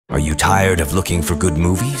Are you tired of looking for good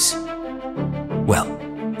movies? Well,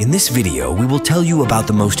 in this video we will tell you about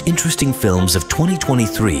the most interesting films of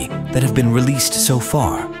 2023 that have been released so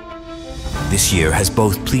far. This year has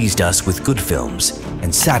both pleased us with good films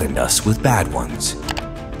and saddened us with bad ones.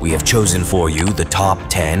 We have chosen for you the top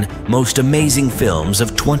 10 most amazing films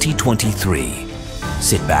of 2023.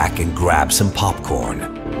 Sit back and grab some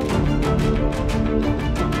popcorn.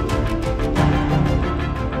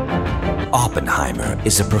 Oppenheimer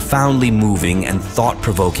is a profoundly moving and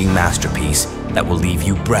thought-provoking masterpiece that will leave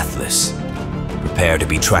you breathless. Prepare to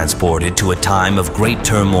be transported to a time of great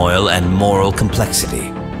turmoil and moral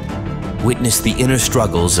complexity. Witness the inner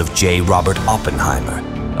struggles of J. Robert Oppenheimer,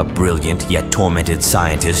 a brilliant yet tormented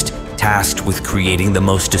scientist tasked with creating the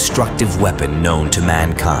most destructive weapon known to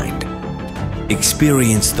mankind.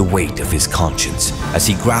 Experience the weight of his conscience as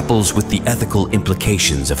he grapples with the ethical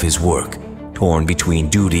implications of his work, torn between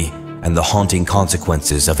duty and the haunting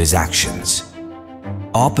consequences of his actions.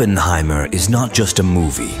 Oppenheimer is not just a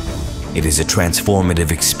movie. It is a transformative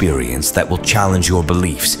experience that will challenge your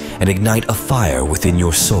beliefs and ignite a fire within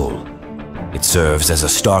your soul. It serves as a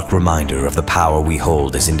stark reminder of the power we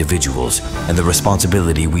hold as individuals and the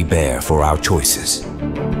responsibility we bear for our choices.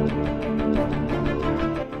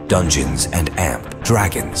 Dungeons and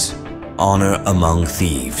Dragons: Honor Among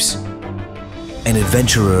Thieves. An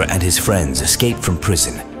adventurer and his friends escape from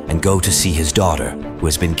prison and go to see his daughter, who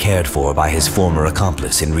has been cared for by his former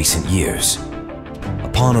accomplice in recent years.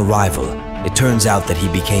 Upon arrival, it turns out that he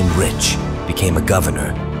became rich, became a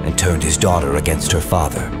governor, and turned his daughter against her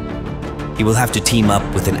father. He will have to team up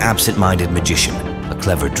with an absent-minded magician, a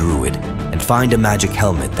clever druid, and find a magic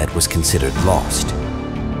helmet that was considered lost.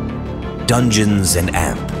 Dungeons and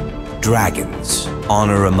Dragons: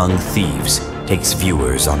 Honor Among Thieves takes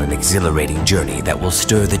viewers on an exhilarating journey that will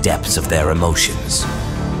stir the depths of their emotions.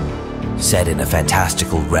 Set in a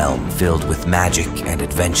fantastical realm filled with magic and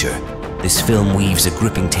adventure, this film weaves a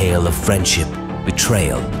gripping tale of friendship,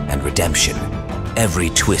 betrayal, and redemption.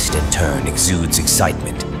 Every twist and turn exudes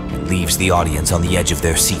excitement and leaves the audience on the edge of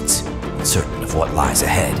their seats, uncertain of what lies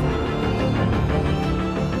ahead.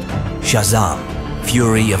 Shazam!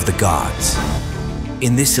 Fury of the Gods.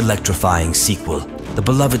 In this electrifying sequel, the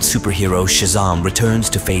beloved superhero Shazam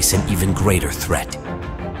returns to face an even greater threat.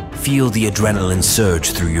 Feel the adrenaline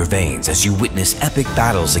surge through your veins as you witness epic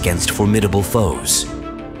battles against formidable foes.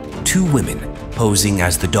 Two women, posing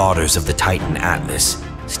as the daughters of the Titan Atlas,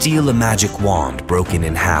 steal a magic wand broken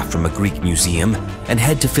in half from a Greek museum and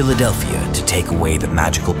head to Philadelphia to take away the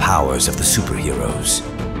magical powers of the superheroes.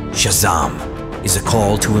 Shazam is a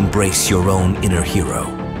call to embrace your own inner hero.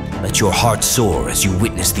 Let your heart soar as you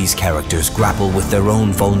witness these characters grapple with their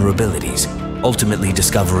own vulnerabilities, ultimately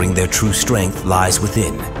discovering their true strength lies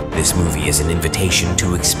within. This movie is an invitation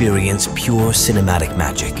to experience pure cinematic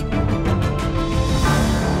magic.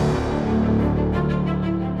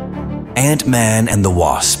 Ant-Man and the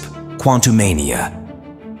Wasp: Quantumania.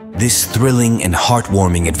 This thrilling and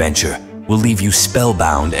heartwarming adventure will leave you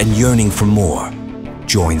spellbound and yearning for more.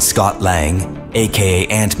 Join Scott Lang, aka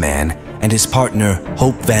Ant-Man, and his partner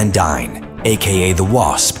Hope Van Dyne, aka the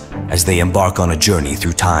Wasp, as they embark on a journey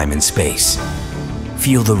through time and space.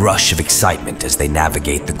 Feel the rush of excitement as they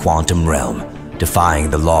navigate the quantum realm, defying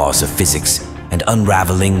the laws of physics and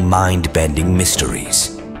unraveling mind-bending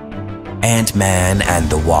mysteries. Ant-Man and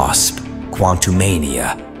the Wasp: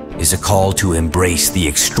 Quantumania is a call to embrace the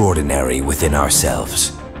extraordinary within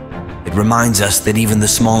ourselves. It reminds us that even the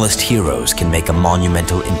smallest heroes can make a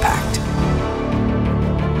monumental impact.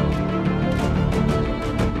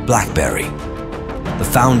 BlackBerry. The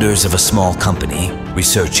founders of a small company,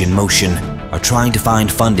 Research in Motion, are trying to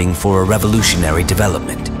find funding for a revolutionary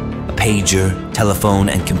development: a pager, telephone,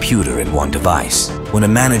 and computer in one device. When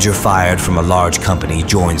a manager fired from a large company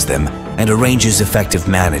joins them and arranges effective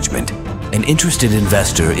management, an interested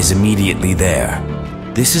investor is immediately there.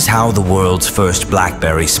 This is how the world's first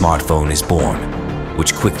BlackBerry smartphone is born,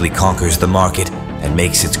 which quickly conquers the market and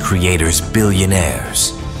makes its creators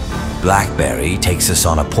billionaires. BlackBerry takes us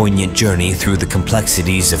on a poignant journey through the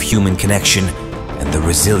complexities of human connection and the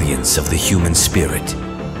resilience of the human spirit.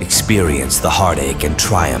 Experience the heartache and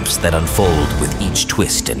triumphs that unfold with each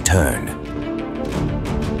twist and turn.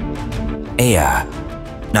 Aya.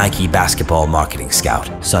 Nike basketball marketing scout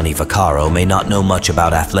Sonny Vaccaro may not know much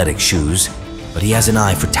about athletic shoes, but he has an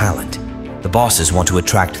eye for talent. The bosses want to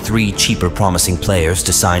attract 3 cheaper promising players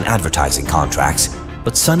to sign advertising contracts,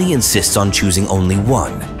 but Sonny insists on choosing only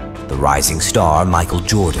one: the rising star Michael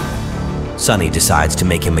Jordan. Sonny decides to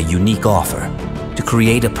make him a unique offer: to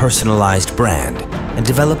create a personalized brand and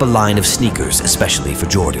develop a line of sneakers especially for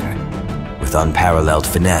Jordan. With unparalleled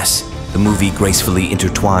finesse, The movie gracefully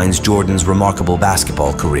intertwines Jordan's remarkable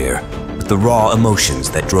basketball career with the raw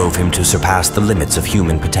emotions that drove him to surpass the limits of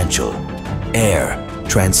human potential. Air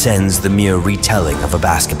transcends the mere retelling of a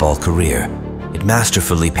basketball career. It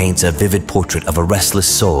masterfully paints a vivid portrait of a restless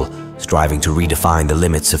soul striving to redefine the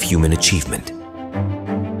limits of human achievement.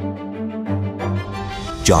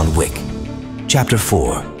 John Wick. Chapter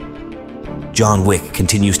 4. John Wick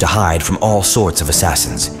continues to hide from all sorts of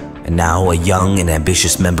assassins, and now a young and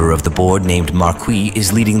ambitious member of the board named Marquis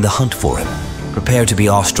is leading the hunt for him. Prepare to be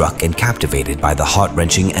awestruck and captivated by the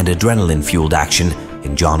heart-wrenching and adrenaline-fueled action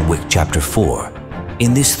in John Wick Chapter 4.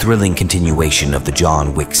 In this thrilling continuation of the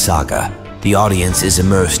John Wick saga, the audience is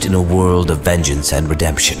immersed in a world of vengeance and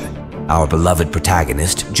redemption. Our beloved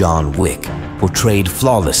protagonist, John Wick, portrayed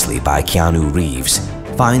flawlessly by Keanu Reeves,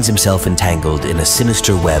 finds himself entangled in a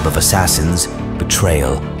sinister web of assassins,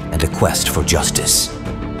 betrayal, and a quest for justice.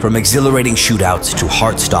 From exhilarating shootouts to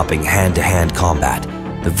heart-stopping hand-to-hand combat,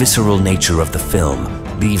 the visceral nature of the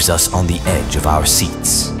film leaves us on the edge of our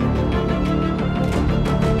seats.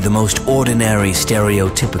 The most ordinary,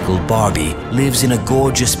 stereotypical Barbie lives in a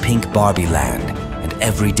gorgeous pink Barbie land, and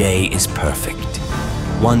every day is perfect.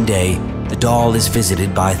 One day, the doll is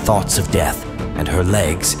visited by thoughts of death, and her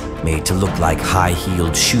legs, made to look like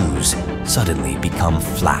high-heeled shoes, suddenly become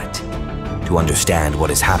flat. To understand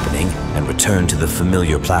what is happening and return to the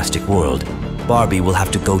familiar plastic world, Barbie will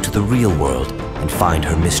have to go to the real world and find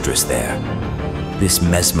her mistress there. This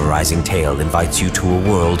mesmerizing tale invites you to a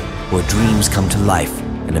world where dreams come to life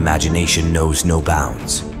and imagination knows no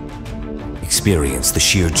bounds. Experience the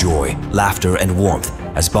sheer joy, laughter, and warmth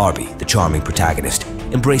as Barbie, the charming protagonist,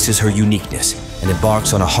 embraces her uniqueness and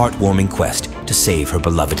embarks on a heartwarming quest to save her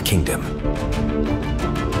beloved kingdom.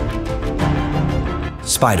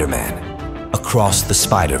 Spider-Man: Across the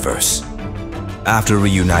Spider-Verse. After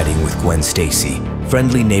reuniting with Gwen Stacy,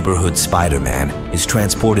 friendly neighborhood Spider-Man is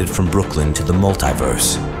transported from Brooklyn to the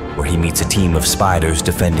multiverse, where he meets a team of spiders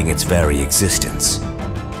defending its very existence.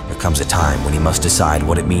 There comes a time when he must decide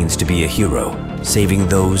what it means to be a hero, saving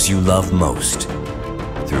those you love most.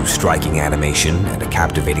 Through striking animation and a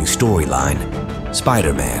captivating storyline,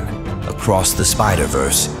 Spider-Man: Across the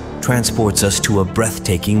Spider-Verse transports us to a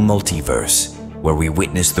breathtaking multiverse, where we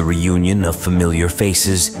witness the reunion of familiar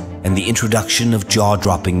faces and the introduction of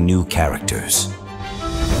jaw-dropping new characters.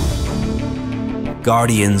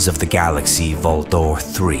 Guardians of the Galaxy Vol.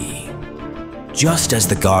 3. Just as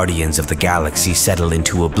the Guardians of the Galaxy settle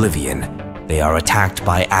into oblivion, they are attacked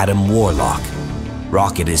by Adam Warlock.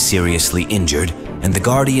 Rocket is seriously injured, and the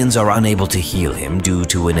Guardians are unable to heal him due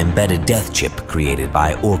to an embedded death chip created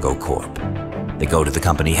by OrgoCorp. They go to the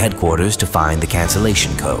company headquarters to find the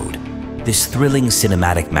cancellation code. This thrilling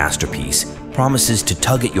cinematic masterpiece promises to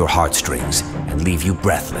tug at your heartstrings and leave you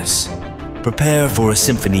breathless. Prepare for a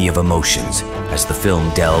symphony of emotions as the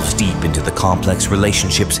film delves deep into the complex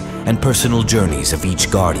relationships and personal journeys of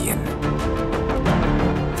each Guardian.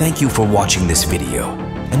 Thank you for watching this video,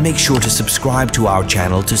 and make sure to subscribe to our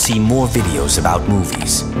channel to see more videos about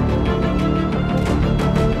movies.